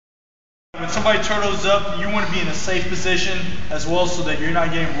When somebody turtles up, you want to be in a safe position as well so that you're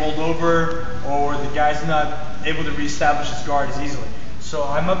not getting rolled over or the guy's not able to reestablish his guard as easily. So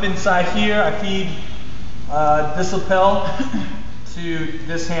I'm up inside here, I feed this lapel to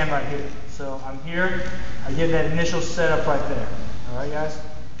this hand right here. So I'm here, I get that initial setup right there. Alright guys?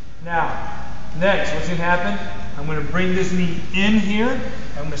 Now, next what's going to happen, I'm going to bring this knee in here,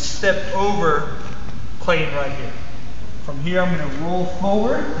 and I'm going to step over Clayton right here. From here I'm going to roll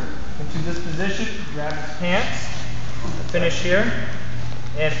forward into this position, grab his pants, finish here,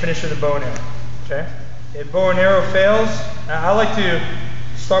 and finish with a bow and arrow. Okay? If bow and arrow fails, I like to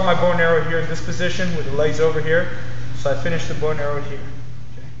start my bow and arrow here in this position with the legs over here, so I finish the bow and arrow here.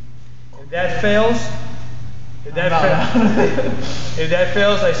 Okay? If that fails, if that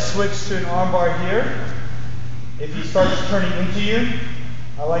fails, I switch to an arm bar here. If he starts turning into you,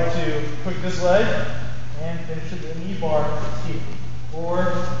 I like to hook this leg and finish with a knee bar here,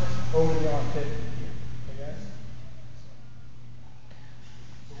 or over the armpit here. Okay, guys?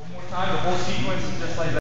 So one more time, the whole sequence is just like that.